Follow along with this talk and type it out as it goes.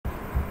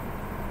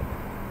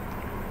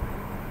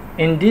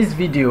In this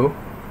video,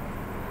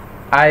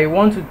 I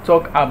want to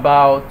talk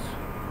about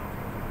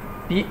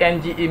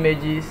PNG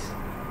images,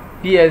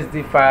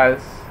 PSD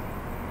files,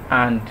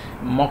 and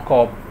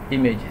mockup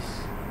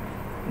images.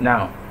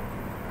 Now,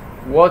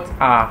 what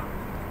are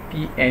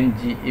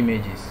PNG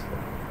images?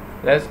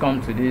 Let's come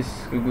to this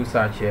Google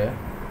search here.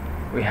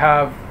 We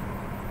have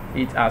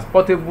it as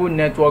portable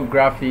network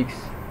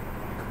graphics.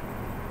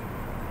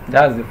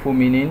 That's the full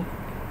meaning.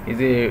 It's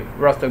a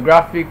raster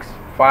graphics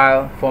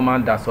file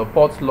format that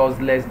supports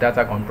lossless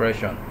data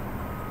compression.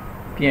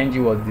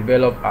 PNG was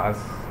developed as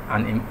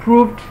an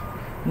improved,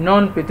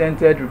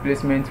 non-patented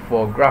replacement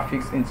for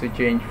graphics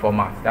interchange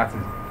format, that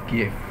is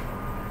PHEP.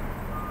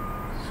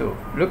 So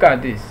look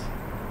at this,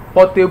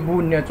 portable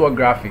network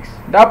graphics.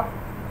 That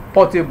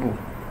portable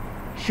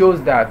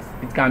shows that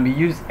it can be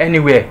used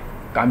anywhere.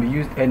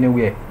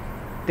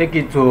 Take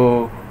it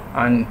to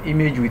an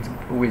image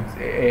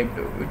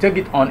take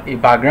it on a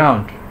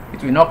background.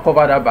 It will not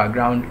cover that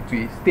background. It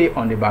will stay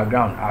on the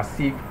background as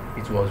if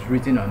it was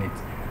written on it.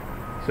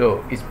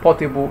 So it's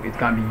portable. It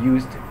can be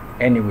used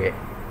anywhere.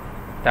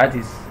 That's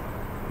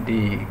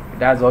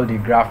all the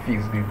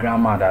graphics,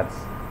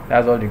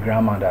 that's all the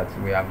grammar that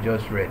we have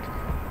just read.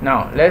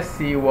 Now let's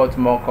see what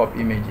mockup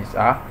images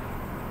are.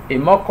 A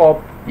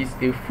mockup is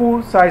a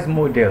full-size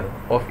model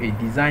of a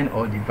design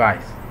or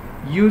device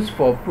used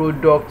for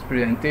product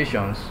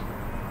presentations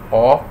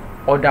or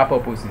other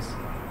purposes.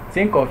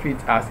 Think of it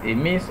as a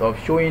means of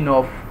showing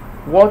off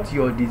what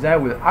your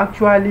design will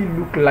actually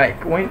look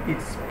like when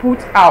it's put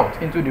out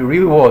into the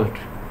real world.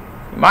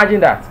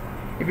 Imagine that.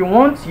 If you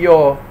want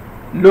your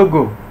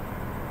logo,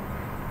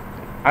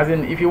 as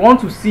in if you want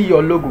to see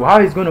your logo, how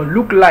it's going to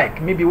look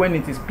like maybe when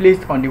it is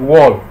placed on the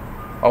wall,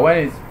 or when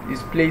it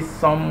is placed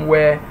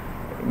somewhere,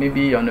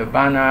 maybe on a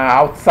banner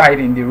outside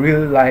in the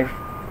real life,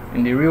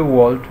 in the real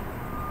world,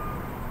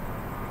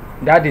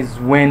 that is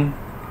when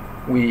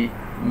we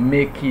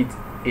make it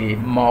a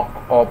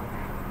mock-up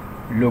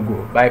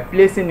logo, by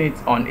placing it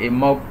on a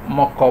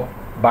mock-up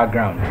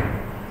background.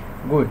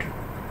 Good.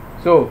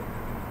 So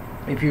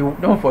if you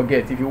don't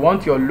forget, if you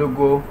want your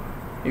logo,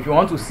 if you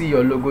want to see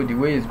your logo the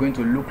way it's going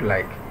to look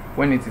like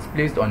when it is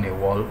placed on a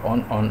wall,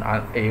 on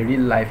a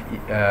real life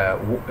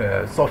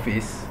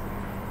surface,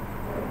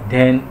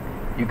 then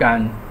you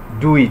can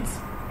do it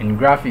in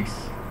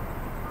graphics.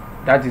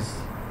 That is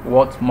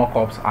what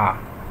mockups are.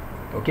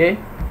 Okay,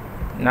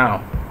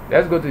 now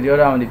let's go to the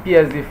other one, the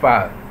PSD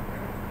file.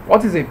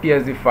 What is a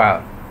PSD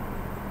file?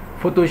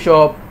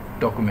 Photoshop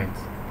document.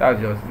 That's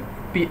just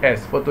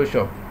PS,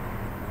 Photoshop,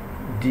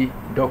 the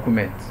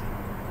document.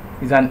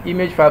 Is an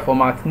image file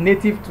format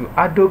native to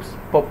Adobe's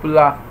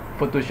popular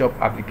Photoshop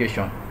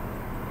application.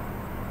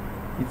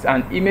 It's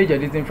an image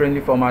editing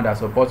friendly format that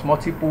supports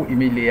multiple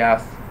image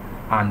layers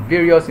and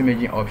various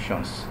imaging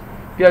options.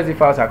 PSD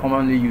files are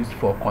commonly used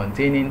for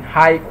containing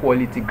high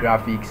quality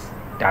graphics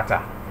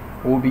data.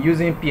 We'll be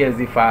using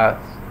PSD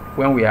files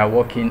when we are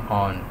working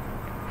on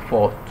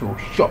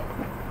Photoshop.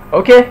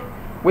 Okay,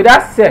 with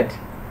that said,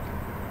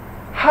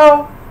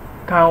 how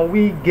can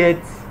we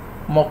get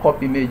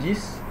mockup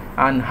images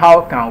and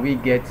how can we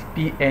get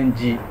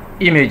PNG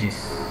images?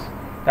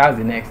 That's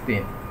the next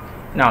thing.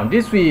 Now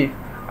this way,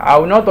 I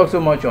will not talk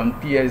so much on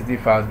PSD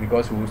files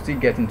because we will still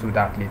get into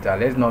that later.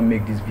 Let's not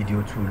make this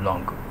video too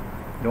long.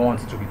 Don't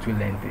want it to be too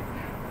lengthy.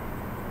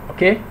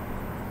 Okay,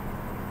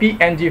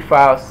 PNG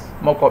files,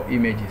 mockup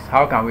images,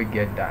 how can we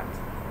get that?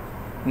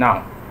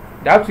 Now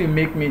that will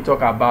make me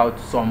talk about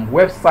some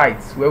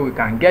websites where we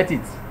can get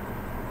it,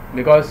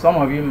 because some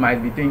of you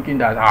might be thinking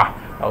that I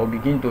will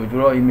begin to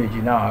draw image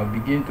now, I'll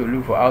begin to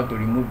look for how to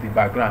remove the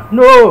background.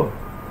 No,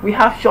 we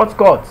have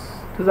shortcuts.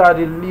 Those are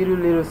the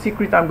little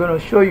secrets I'm going to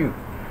show you.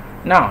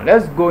 Now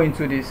let's go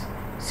into these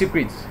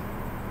secrets.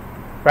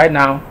 Right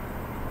now,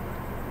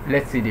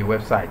 let's see the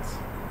websites.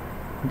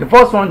 The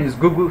first one is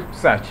Google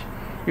search.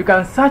 You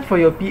can search for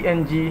your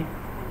PNG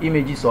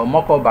images or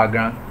mockup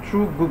background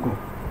through Google.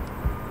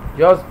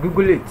 Just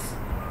Google it.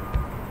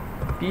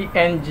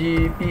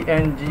 PNG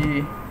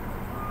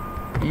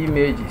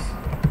images.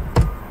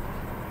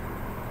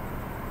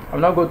 I'll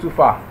not go too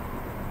far.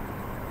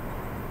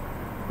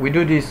 We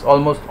do this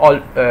almost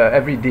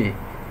every day.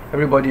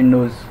 Everybody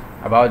knows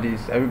about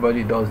this.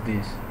 Everybody does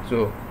this.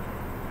 So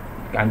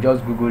you can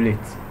just Google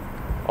it,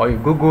 or you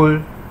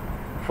Google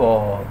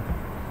for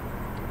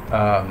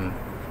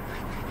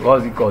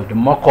what's it called, the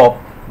mockup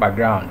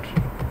background,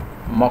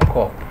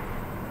 mockup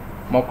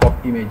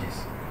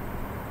images.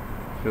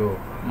 So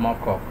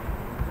mockup.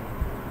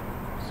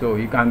 So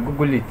you can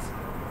Google it.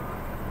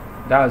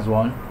 That's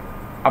one.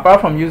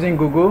 Apart from using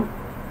Google,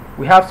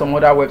 we have some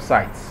other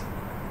websites.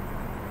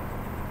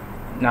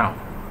 Now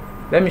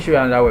let me show you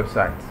another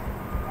website.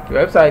 The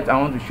website I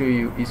want to show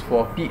you is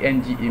for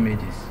PNG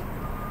images.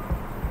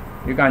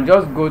 You can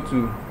just go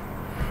to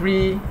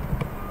free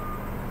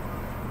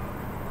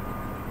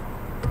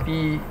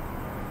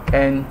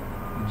PNGs,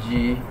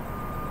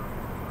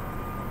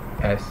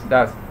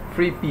 that's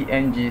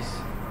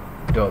freepngs.com.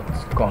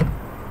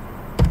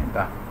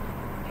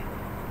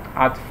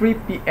 At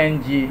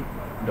freepng.com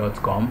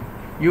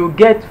you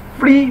get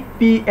free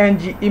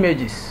PNG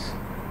images.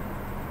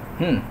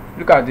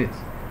 Look at it.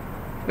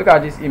 Look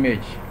at this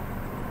image.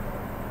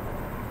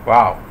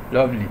 Wow,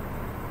 lovely.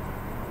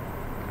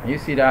 And you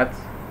see that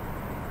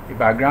the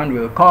background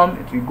will come,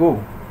 it will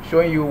go,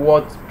 showing you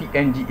what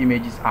PNG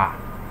images are.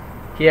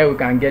 Here we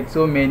can get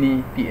so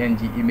many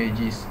PNG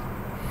images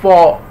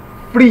for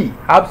free,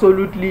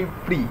 absolutely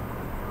free.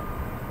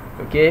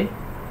 Okay,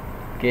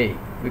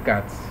 look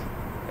at,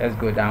 let's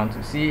go down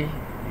to see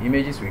the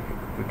images we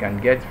can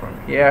get from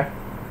here.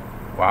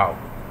 Wow.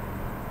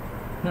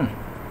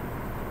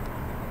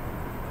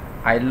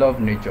 I love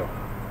nature.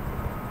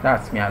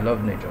 That's me, I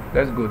love nature.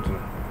 Let's go to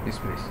this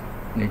place,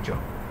 nature.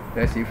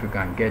 Let's see if we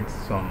can get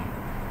some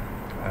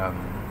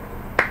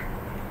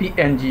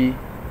PNG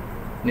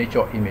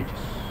nature images.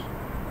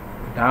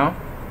 Down.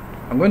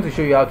 I'm going to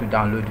show you how to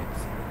download it.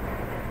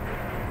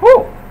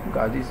 Oh, look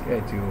at this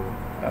here too.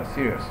 That's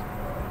serious.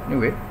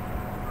 Anyway,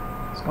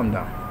 let's come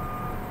down.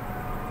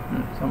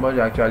 Somebody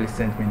actually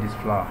sent me this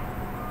flower.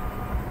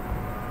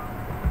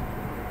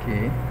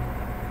 Okay.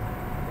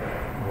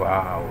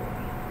 Wow.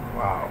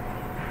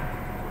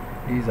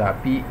 These are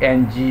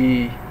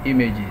PNG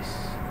images.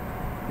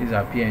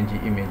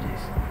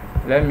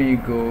 Let me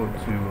go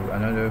to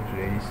another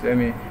place.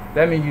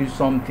 Let me use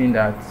something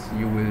that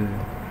you will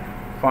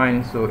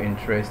find so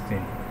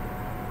interesting.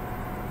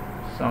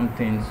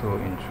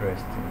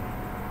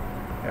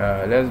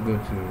 Let's go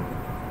to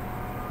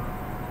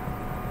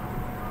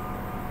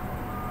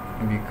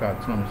maybe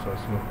cartoons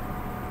also,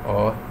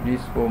 or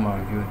this home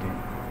and building.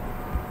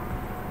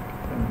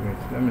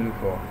 Let me look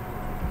for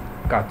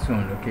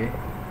cartoon. Okay,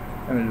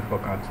 let me look for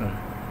cartoon.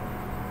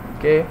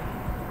 Okay,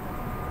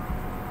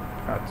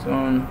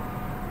 cartoon.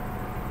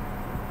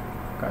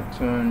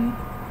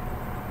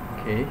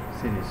 Okay,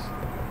 see this.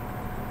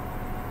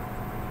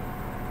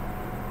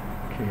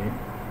 Okay,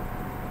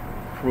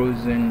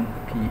 frozen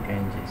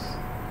PNGs.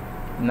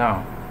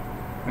 Now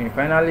when you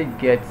finally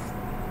get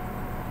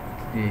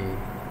the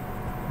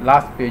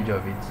last page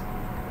of it,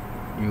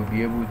 you'll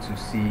be able to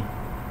see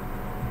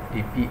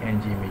the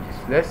PNG images.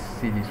 Let's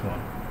see this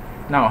one.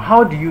 Now,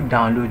 how do you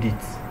download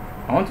it?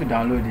 I want to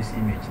download this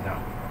image now.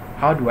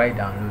 How do I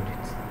download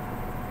it?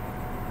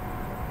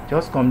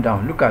 Just come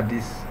down, look at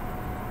this.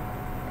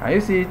 Can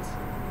you see it?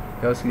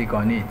 Just click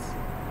on it.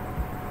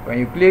 When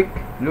you click,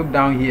 look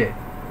down here,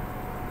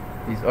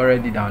 it's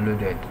already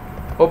downloaded.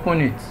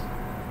 Open it.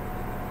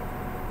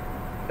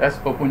 Let's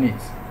open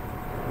it.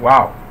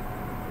 Wow,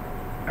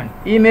 an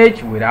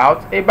image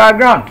without a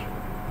background.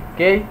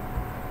 Okay,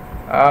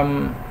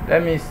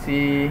 let me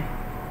see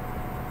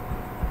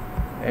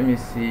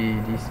this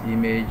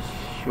image.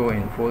 Show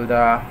in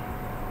folder.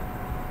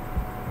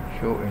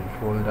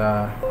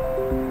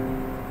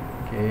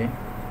 Okay,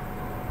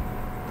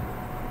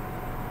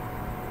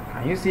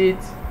 can you see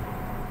it?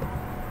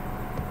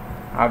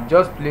 I've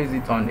just placed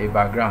it on a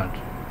background.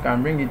 You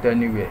can bring it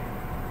anywhere.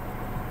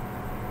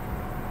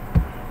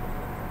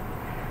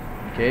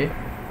 Okay,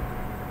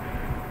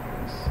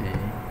 let's see.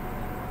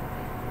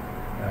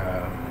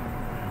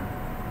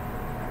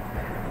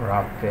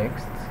 Wrap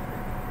text,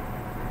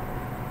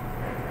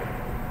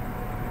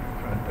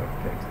 front of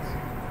text,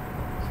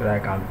 so that I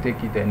can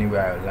take it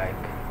anywhere I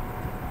like.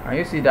 And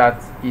you see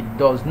that it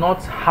does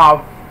not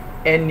have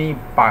any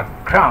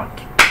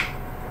background.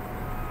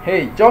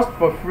 Hey, just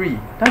for free.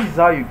 That is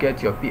how you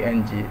get your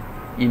PNG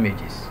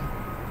images.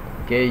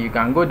 Okay, you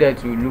can go there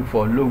to look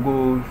for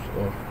logos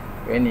of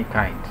any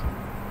kind.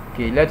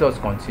 Okay, let us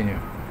continue.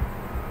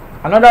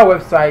 Another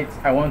website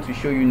I want to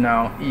show you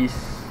now is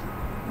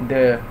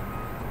the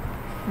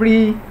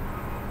free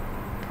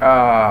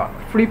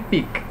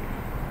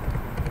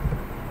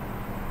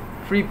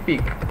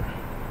PHEP.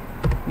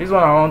 This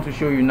one I want to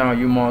show you now.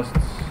 You must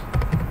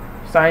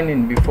sign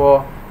in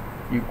before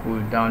you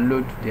could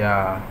download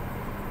their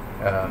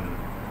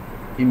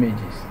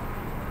images.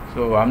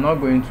 So I'm not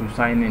going to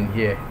sign in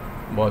here,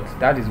 but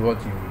that is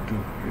what you will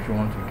do if you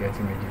want to get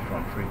images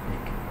from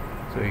PHEP.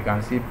 So you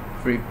can see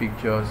free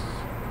pictures.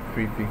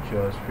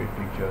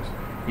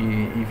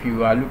 If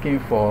you are looking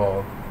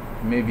for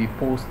maybe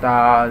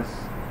posters,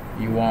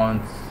 you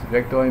want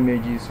vector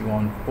images, you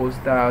want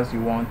posters,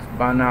 you want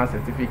banner,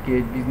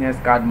 certificate, business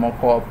card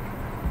mockup,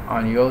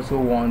 and you also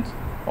want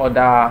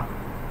other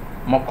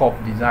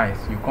mockup designs,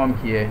 you come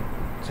here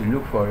to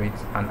look for it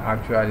and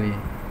actually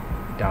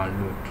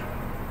download.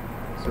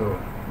 So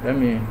let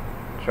me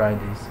try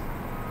this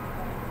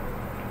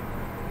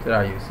so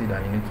that you see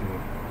that you need to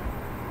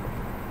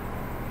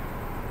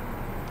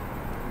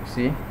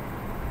see.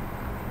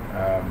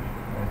 Let me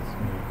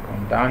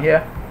come down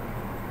here.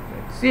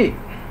 Let's see.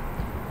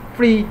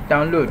 Free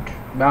download.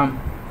 Bam.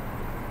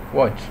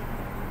 Watch.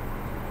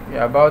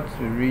 You're about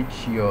to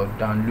reach your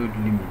download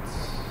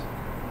limits.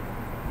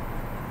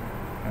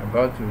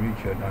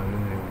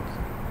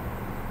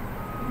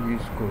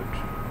 Use code.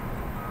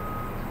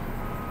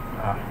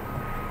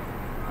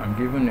 I'm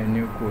given a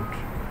new code.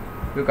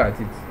 Look at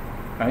it.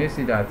 Can you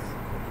see that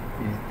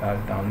it has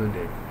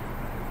downloaded?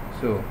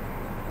 So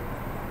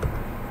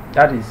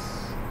that is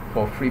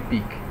for free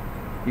PHEP.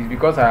 It's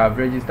because I have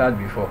registered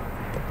before.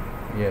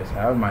 Yes,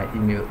 I have my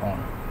email on.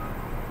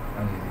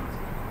 What is it?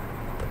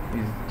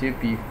 It's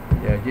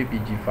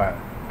JPG file.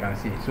 You can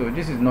see. So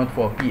this is not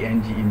for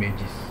PNG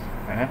images.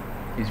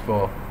 It's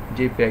for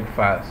JPEG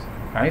files.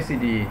 Can you see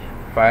the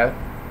file?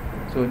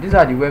 So these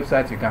are the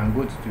websites you can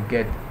go to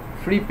get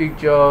free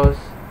pictures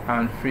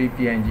and free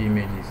PNG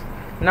images.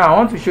 Now I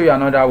want to show you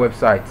another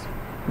website.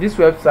 This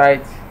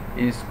website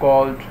is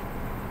called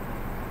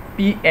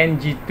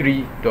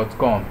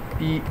PNG3.com.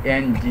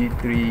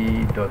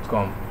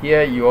 PNG3.com.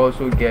 Here you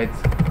also get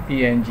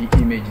PNG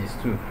images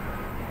too.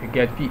 You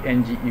get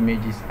PNG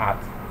images at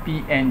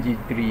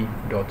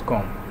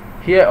PNG3.com.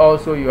 Here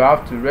also you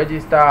have to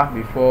register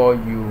before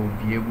you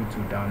be able to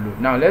download.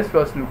 Now let's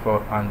first look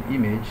for an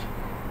image.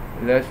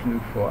 Let's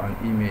look for an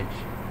image.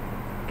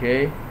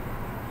 Okay,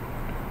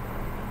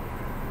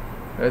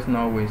 let's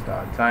not waste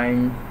our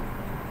time.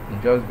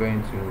 I'm just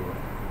going to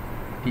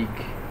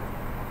pick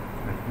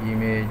an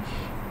image.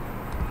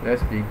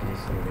 Let's pick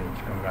this image.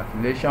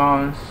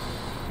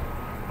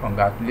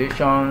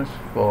 Congratulations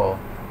for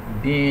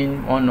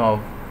being one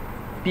of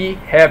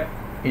PHEP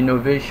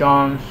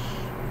Innovations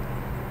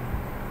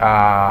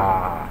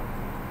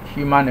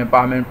Human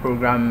Empowerment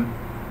Program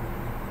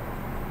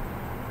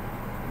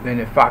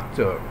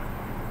benefactor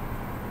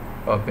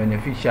or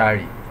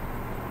beneficiary.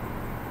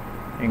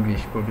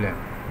 English problem.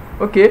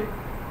 Okay,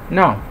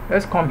 now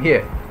let's come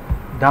here.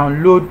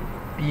 Download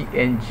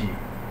PNG.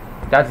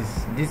 That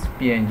is this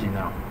PNG.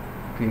 Now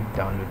click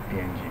download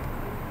PNG.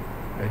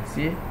 Let's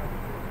see.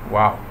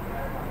 Wow,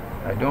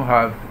 I don't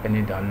have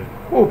any download.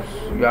 Oops,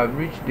 you have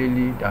reached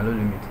daily download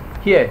limit.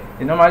 Here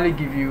they normally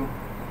give you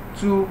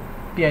 2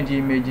 PNG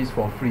images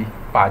for free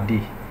per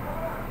day.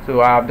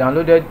 So I have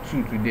downloaded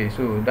 2 today,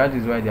 so that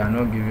is why they are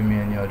not giving me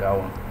any other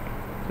one.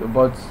 So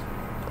but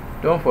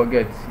don't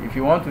forget, if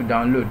you want to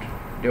download,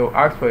 they will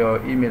ask for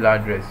your email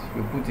address.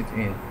 You put it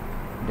in,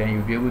 then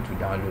you'll be able to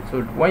download.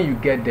 So when you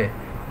get there,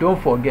 don't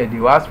forget they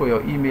will ask for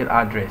your email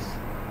address.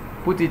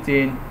 Put it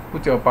in,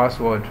 put your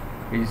password.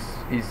 Is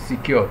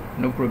secure,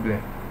 no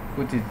problem.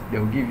 Put it, they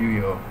will give you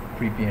your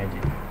free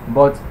PNG.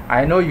 But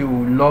I know you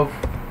love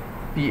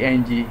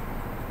PNG.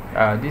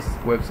 This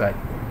website,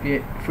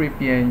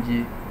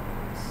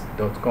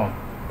 freepng.com.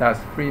 That's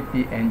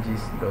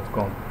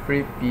freepngs.com,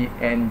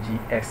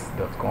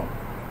 freepngs.com,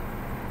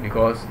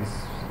 because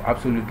it's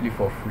absolutely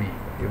for free.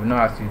 They will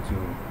not ask you to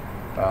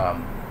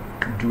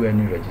do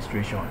any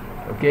registration.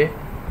 Okay,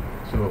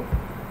 so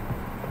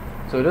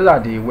those are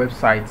the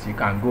websites you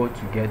can go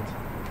to get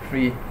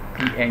free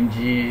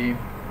PNG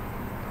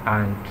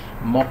and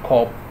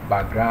Mockup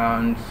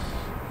Backgrounds.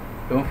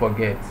 Don't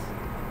forget,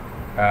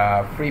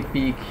 free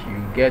pick,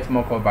 you get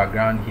Mockup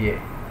Background here.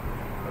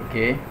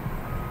 Okay,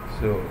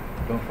 so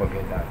don't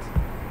forget that.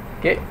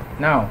 Okay,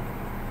 now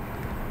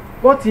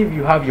what if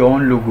you have your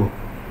own logo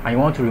and you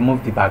want to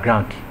remove the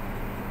background?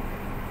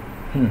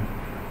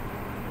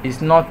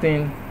 It's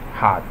nothing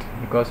hard,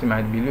 because you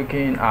might be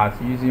looking at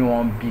using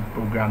one big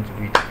program to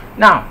do it.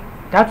 Now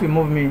that will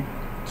move me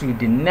to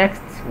the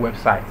next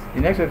website.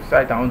 The next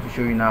website I want to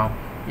show you now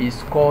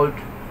is called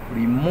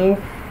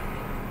remove.bg.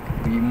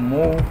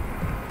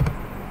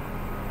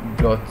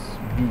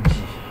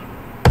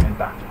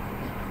 Enter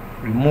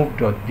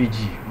remove.bg.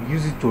 we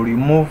use it to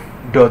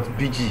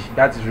remove.bg,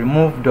 that is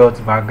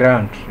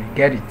remove.background. You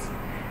get it?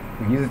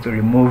 We use it to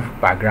remove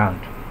background.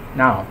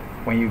 Now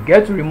when you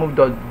get to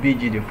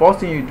remove.bg, the first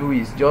thing you do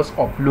is just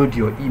upload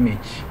your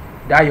image,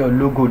 that your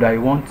logo that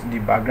you want the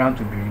background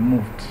to be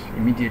removed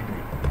immediately.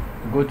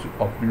 Go to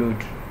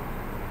upload,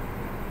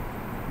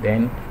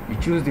 then you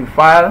choose the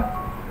file.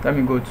 Let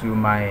me go to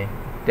my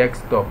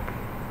desktop.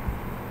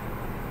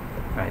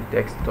 I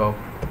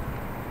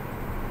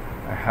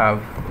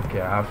have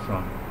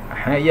some.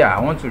 Yeah,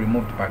 I want to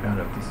remove the background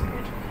of this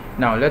image.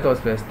 Now let us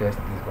first test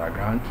this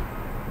background.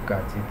 Look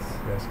at it.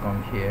 Let's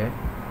come here.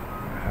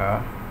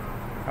 I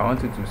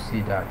want you to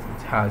see that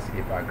it has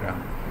a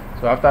background.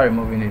 So after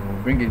removing it,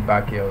 we'll bring it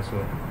back here also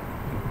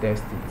to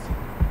test it.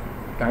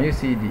 Can you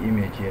see the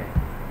image here?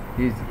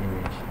 This is the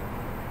image.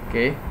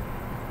 Okay,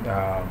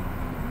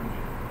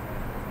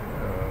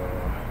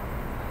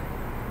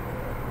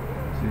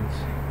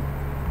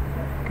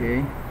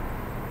 okay.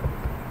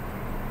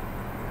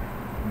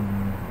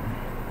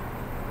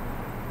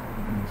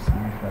 Let me see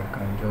if I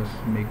can just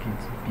make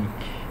it big.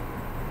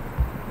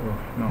 Oh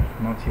no,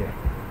 not here.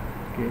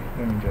 Okay,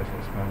 let me just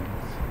expand it.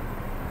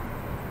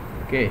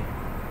 Okay,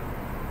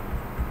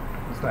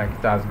 it's like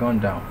it has gone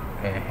down.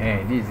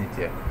 This is it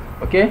here.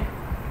 Okay,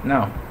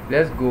 now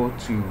let's go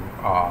to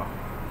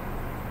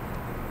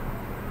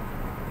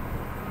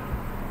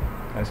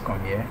let's come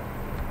here.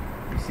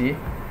 You see,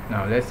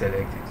 now let's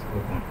select it,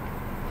 open.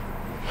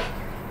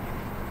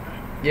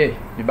 Yeah,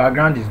 the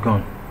background is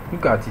gone.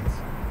 Look at it.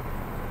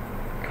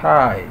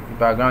 Kai, the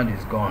background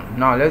is gone.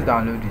 Now let's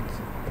download it.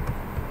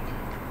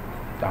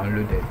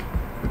 Downloaded.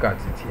 Look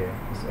at it here,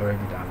 it's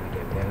already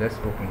downloaded. Then let's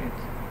open it.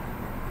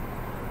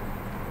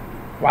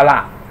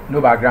 Voila,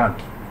 no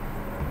background.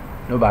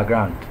 No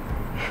background.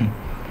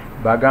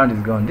 Background is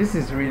gone. This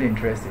is really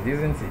interesting,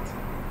 isn't it?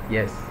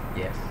 Yes,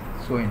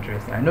 so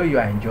interesting. I know you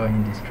are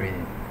enjoying this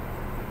training.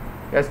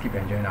 let's keep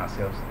enjoying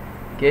ourselves.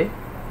 Okay,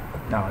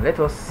 now let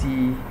us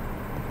see,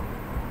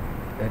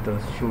 let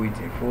us show it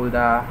a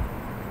folder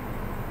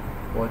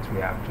what we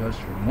have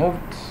just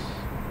removed.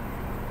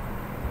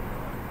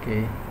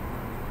 Okay,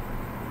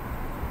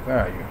 where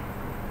are you?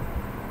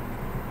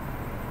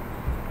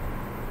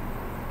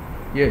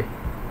 Yeah,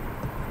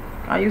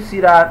 can you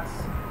see that?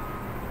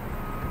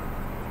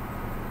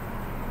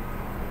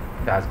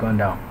 That's gone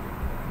down.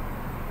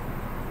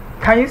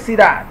 Can you see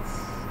that?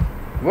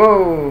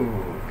 Whoa,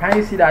 can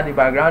you see that the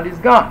background is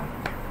gone?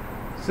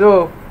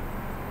 So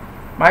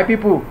my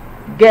people,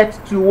 get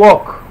to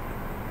work.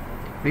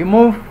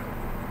 Remove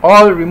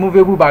all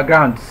removable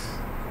backgrounds.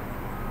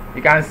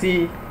 You can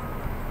see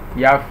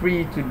you are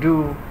free to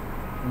do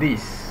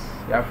this,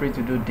 you are free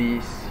to do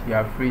this, you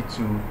are free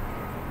to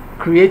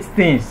create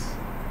things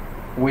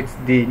with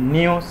the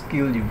new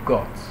skill you've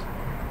got.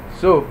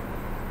 So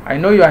I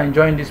know you are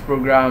enjoying this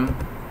program,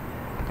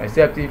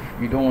 except if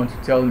you don't want to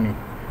tell me.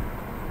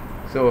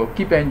 So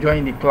keep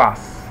enjoying the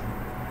class.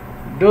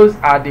 Those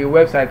are the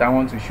websites I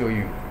want to show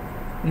you.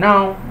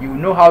 Now you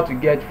know how to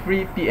get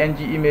free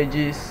PNG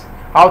images,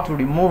 how to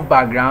remove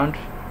background,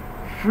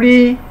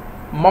 free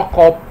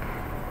mockup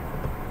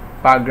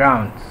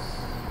backgrounds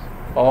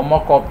or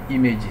mockup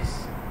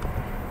images.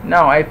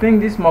 Now I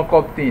think this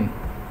mockup thing,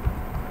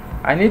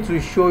 I need to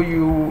show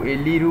you a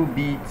little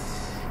bit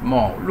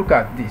more. Look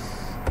at this.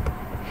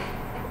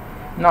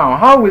 Now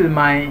how will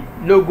my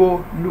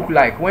logo look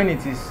like when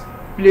it is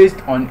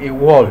placed on a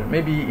wall,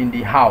 maybe in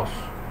the house,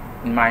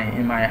 in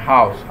my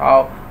house?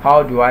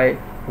 How do I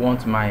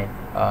want my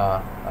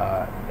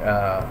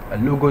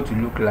logo to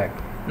look like?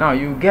 Now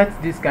you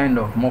get this kind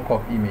of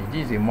mockup image.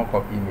 This is a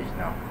mockup image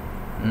now.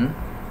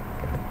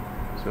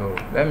 So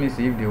let me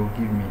see if they will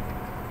give me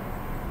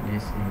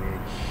this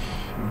image,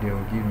 if they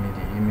will give me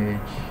the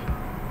image.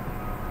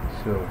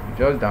 So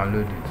just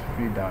download it,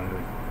 free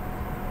download.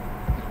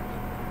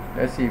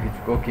 Let's see if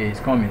it's okay. It's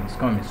coming, it's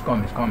coming, it's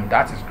coming, it's coming.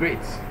 That is great.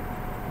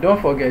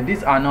 Don't forget,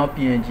 these are not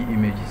PNG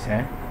images.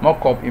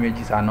 Mockup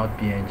images are not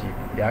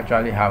PNG. They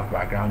actually have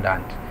background,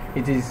 and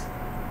it is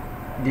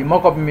the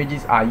mockup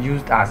images are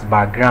used as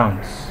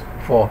backgrounds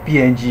for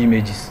PNG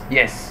images.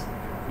 Yes,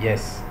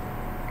 yes,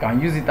 you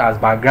can use it as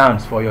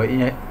backgrounds for your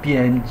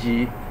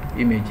PNG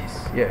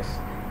images. Yes.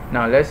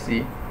 Now let's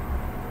see.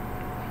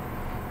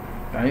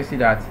 Can you see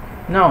that?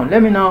 Now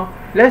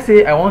let's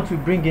say I want to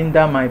bring in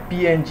down my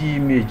PNG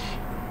image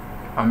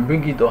and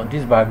bring it on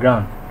this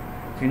background.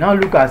 So now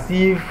look as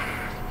if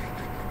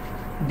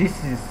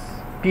this is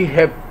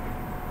PHEP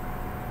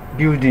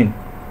building.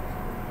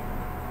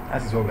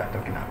 That is what we are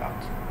talking about.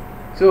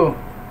 So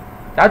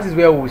that is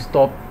where we'll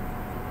stop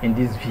in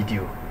this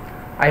video.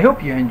 I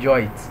hope you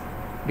enjoy it,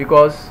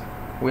 because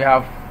we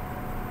have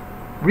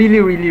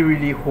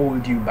really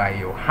hold you by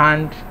your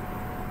hand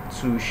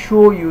to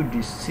show you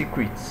the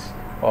secrets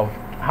of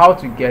how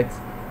to get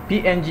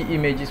PNG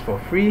images for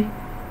free,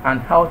 and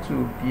how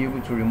to be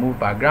able to remove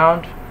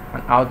background,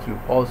 and how to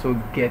also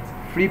get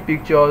free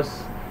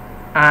pictures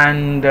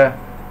and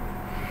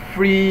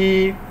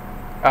free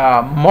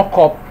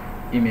mock-up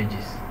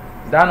images.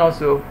 Is that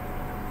also?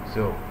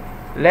 So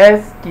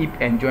let's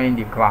keep enjoying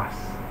the class,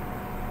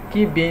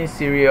 keep being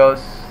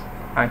serious,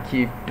 and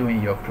keep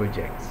doing your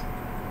projects.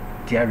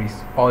 There is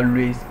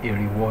always a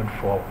reward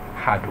for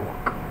hard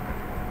work.